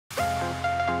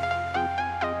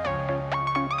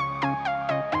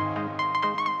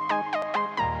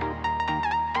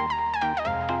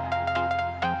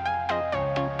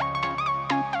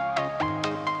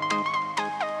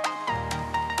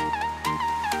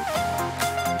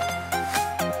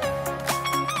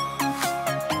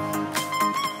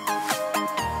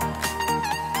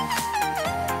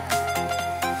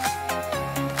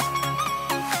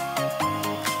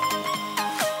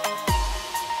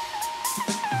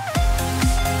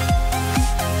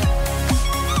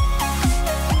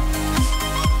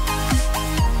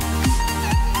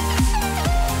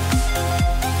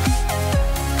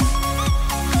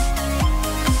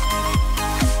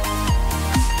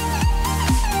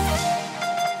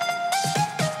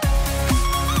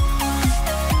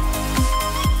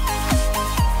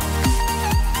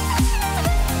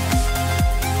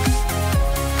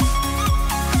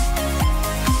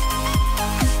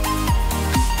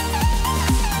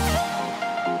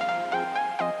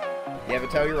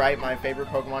Yamato, you're right. My favorite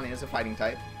Pokemon is a fighting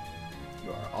type.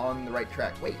 You are on the right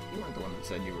track. Wait, you weren't the one that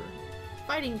said you were...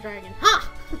 Fighting dragon. Ha!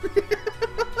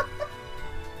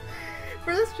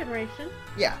 For this generation.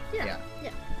 Yeah.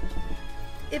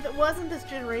 If it wasn't this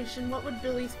generation, what would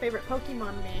Billy's favorite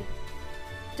Pokemon be?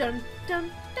 Dun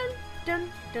dun dun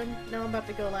dun dun. No, I'm about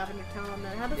to go Lavender Town on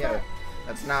that. How does that?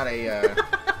 That's not a.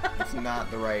 That's not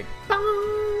the right.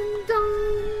 Dun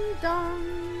dun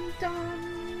dun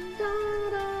dun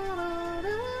dun dun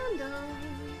dun dun.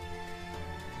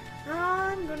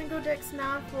 I'm gonna go Dex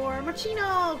now for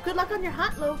Machino. Good luck on your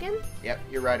hunt, Logan. Yep,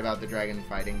 you're right about the dragon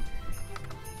fighting.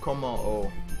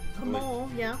 Komo-o.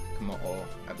 Yeah. Komo-o,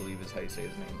 I believe is how you say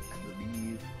his name. I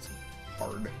believe it's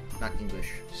hard, not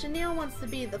English. Chanel wants to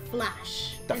be the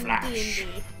Flash. The in Flash. D&D.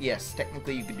 Yes,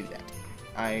 technically you could do that.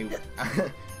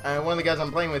 One of the guys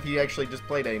I'm playing with, he actually just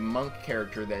played a monk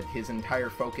character that his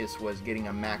entire focus was getting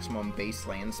a maximum base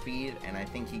land speed, and I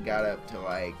think he got up to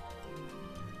like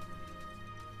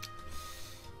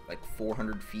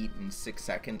 400 feet in 6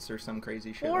 seconds or some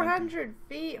crazy shit. 400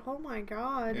 feet? Oh my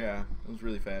god. Yeah, it was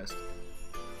really fast.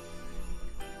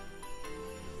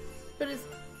 But is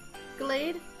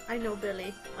Glade? I know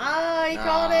Billy. Ah, he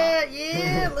called it!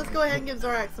 Yeah! Let's go ahead and give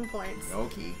Zorak some points.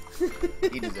 Okay.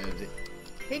 He deserves it.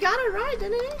 He got it right,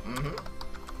 didn't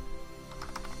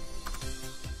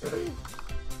he?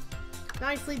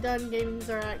 Nicely done, Gaming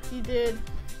Zorak. You did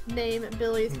name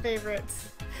Billy's favorites.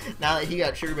 Now that he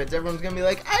got Sherbets, everyone's gonna be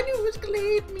like, I knew it was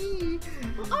Glade me!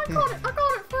 Well, I called it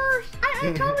first!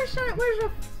 I totally said it was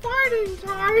a fighting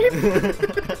type!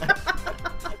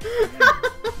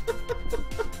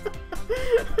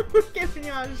 We're giving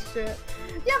you all shit.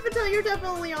 Yeah, Patel, you're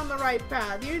definitely on the right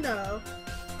path, you know.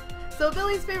 So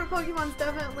Billy's favorite Pokemon is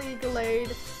definitely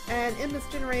Glade, and in this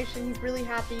generation, he's really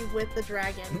happy with the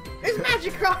dragon. It's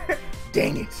Magikarp!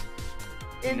 Dang it!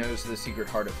 He knows the secret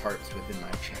heart of hearts within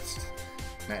my chest.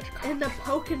 Magikarp. In the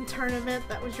Pokken tournament,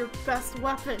 that was your best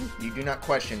weapon. You do not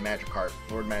question Magikarp.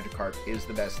 Lord Magikarp is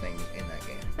the best thing in that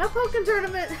game. That Pokken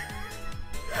tournament...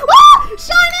 Woo!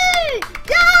 Shiny!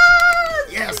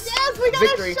 Yes! Yes! Yes, we got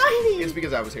Victory. a shiny! It's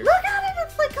because I was here. Look at it!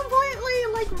 It's like completely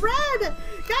like red!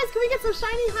 Guys, can we get some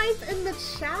shiny hype in the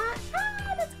chat?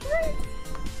 Ah, that's great!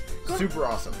 Super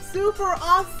awesome. Super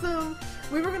awesome!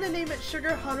 We were gonna name it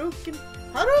Sugar Harukin.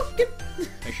 Harukin!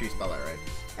 Make sure you spell that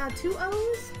right. 2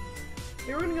 O's?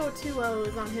 We were gonna go with 2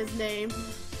 O's on his name.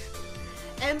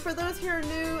 And for those who are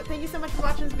new, thank you so much for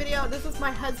watching this video. This is my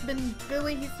husband,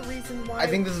 Billy. He's the reason why. I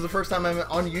think this is the first time I'm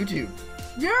on YouTube.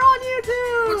 You're on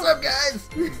YouTube! What's up, guys?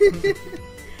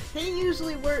 He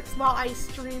usually works while I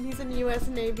stream. He's in the U.S.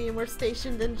 Navy and we're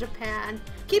stationed in Japan.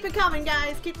 Keep it coming,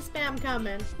 guys. Keep the spam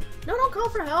coming. No, don't call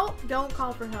for help. Don't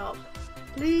call for help.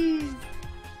 Please.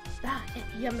 Ah,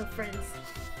 you have no friends.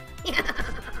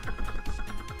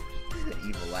 The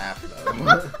evil laugh,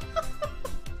 though.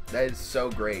 That is so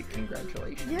great.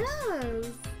 Congratulations. Yes,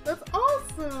 that's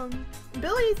awesome.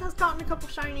 Billy has gotten a couple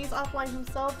shinies offline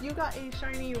himself. You got a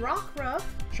shiny Rockruff.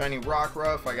 Shiny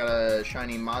Rockruff. I got a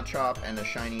shiny Machop and a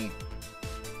shiny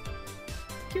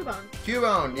Cubone.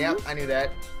 Cubone. Yep, I knew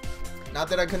that. Not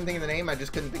that I couldn't think of the name. I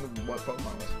just couldn't think of what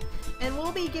Pokemon was. And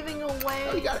we'll be giving away.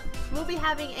 Oh, you got it. We'll be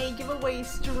having a giveaway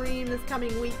stream this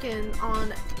coming weekend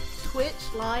on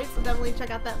Twitch live, so definitely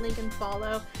check out that link and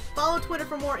follow. Follow Twitter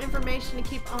for more information to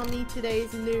keep on the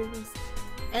today's news.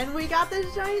 And we got this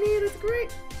shiny and it's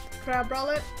great.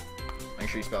 Crabrawler. Make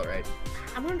sure you spell it right.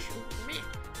 I'm gonna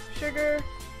Sugar.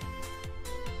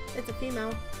 It's a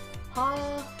female.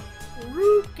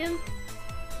 Harukin.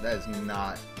 That is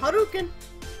not. Harukin.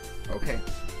 Okay.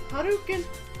 Harukin.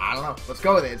 I don't know. Let's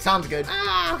go with it. It sounds good.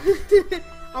 Ah!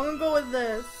 I'm gonna go with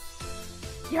this.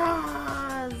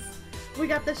 Yes! We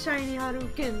got the shiny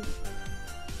Harukin.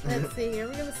 Let's see here.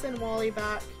 We're gonna send Wally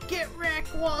back. Get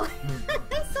wrecked, Wally.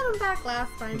 I sent him back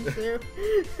last time too.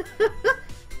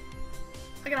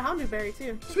 I got a Houndoom berry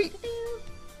too. Sweet.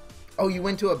 Oh, you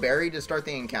went to a berry to start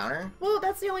the encounter? Well,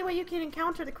 that's the only way you can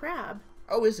encounter the crab.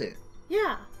 Oh, is it?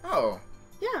 Yeah. Oh.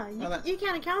 Yeah, you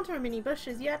can't encounter him in any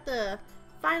bushes. You have to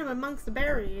find them amongst the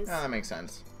berries. Oh, that makes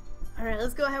sense. Alright,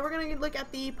 let's go ahead. We're gonna look at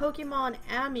the Pokemon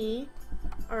Ami,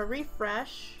 or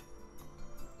Refresh.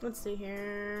 Let's see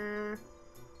here.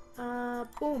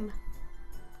 Boom.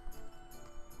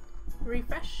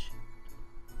 Refresh.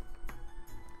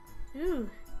 Ooh.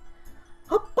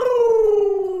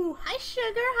 Hoop-oo! Hi,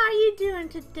 Sugar. How you doing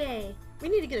today? We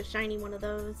need to get a shiny one of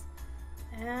those.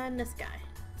 And this guy.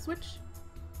 Switch.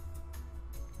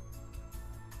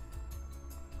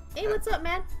 Hey, what's up,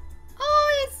 man?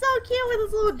 Oh, he's so cute with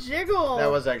his little jiggle.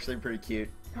 That was actually pretty cute.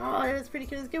 Oh, it was pretty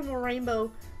cute. Let's give him a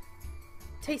rainbow.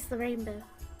 Taste the rainbow.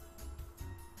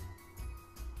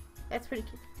 That's pretty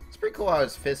cute. It's pretty cool how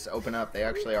his fists open up. They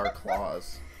actually are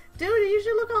claws. Dude, you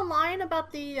should look online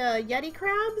about the Yeti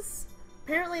crabs.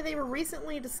 Apparently they were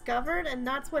recently discovered, and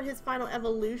that's what his final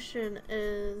evolution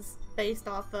is based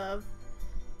off of.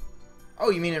 Oh,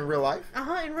 you mean in real life?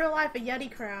 Uh-huh, in real life, a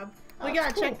Yeti crab. We Oh,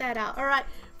 gotta cool. check that out. Alright,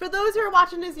 for those who are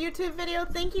watching this YouTube video,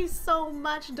 thank you so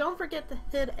much. Don't forget to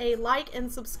hit a like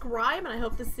and subscribe, and I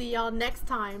hope to see y'all next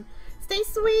time. Stay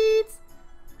sweet!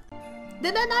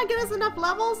 Did that not get us enough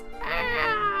levels?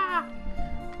 Ah!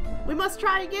 We must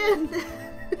try again.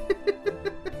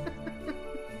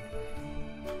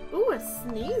 Ooh, a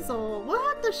Sneasel. We'll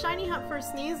have to shiny hunt for a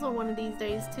Sneasel one of these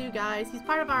days too, guys. He's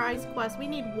part of our ice quest. We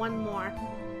need one more.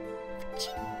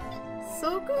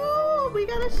 So cool! We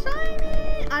got a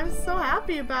shiny! I'm so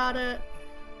happy about it.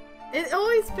 It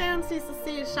always fancies to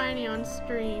see a shiny on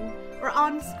stream. Or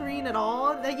on screen at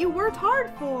all that you worked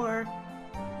hard for.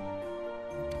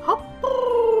 Hoppo!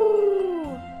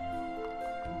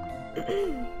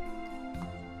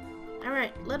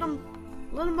 Alright, let him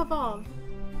evolve.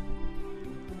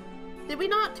 Did we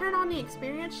not turn on the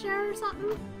experience share or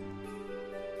something?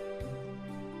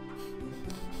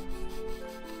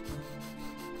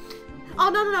 Oh,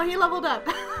 no, he leveled up.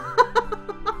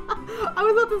 I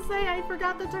was about to say, I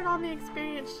forgot to turn on the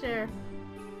experience share.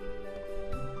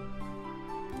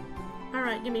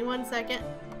 Alright, give me 1 second.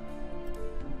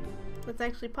 Let's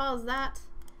actually pause that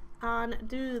and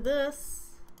do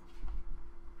this.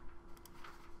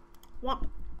 Womp.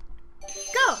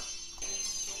 Go!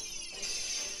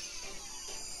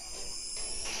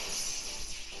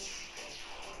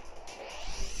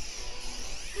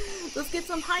 Let's get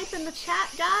some hype in the chat,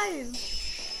 guys!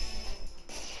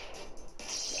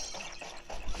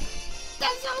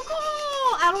 That's so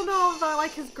cool! I don't know if I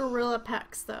like his gorilla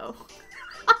pecs, though.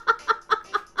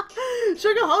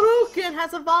 Sugar Hadouken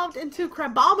has evolved into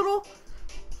Crabrawler.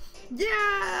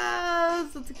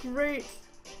 Yes! That's great.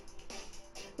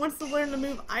 Wants to learn to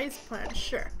move ice plant,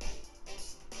 sure.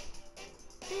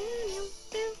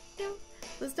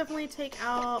 Let's definitely take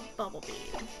out Bubble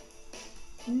Beam.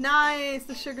 Nice!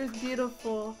 The sugar's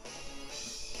beautiful.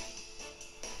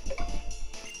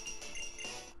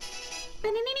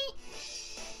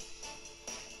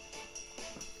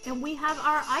 And we have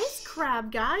our ice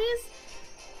crab, guys!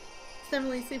 Let's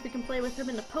definitely see if we can play with him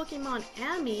in the Pokemon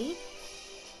Ami.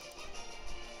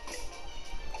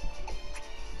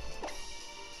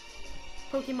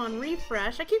 Pokemon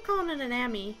Refresh. I keep calling it an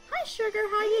Ami. Hi, Sugar.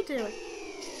 How you doing?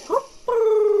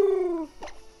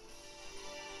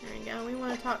 There we go. We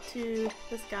want to talk to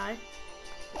this guy.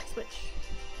 Switch.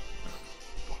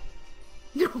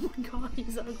 Oh my god,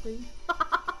 he's ugly.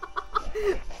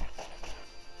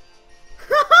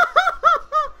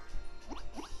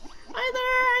 Hi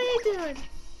there, how you doing?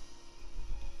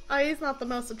 Oh, he's not the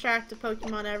most attractive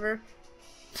Pokemon ever.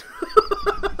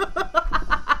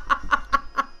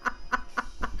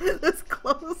 This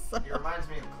close up. He reminds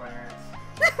me of Clarence.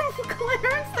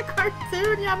 Clarence the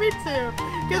cartoon? Yeah, me too.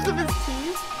 Because of his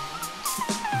teeth.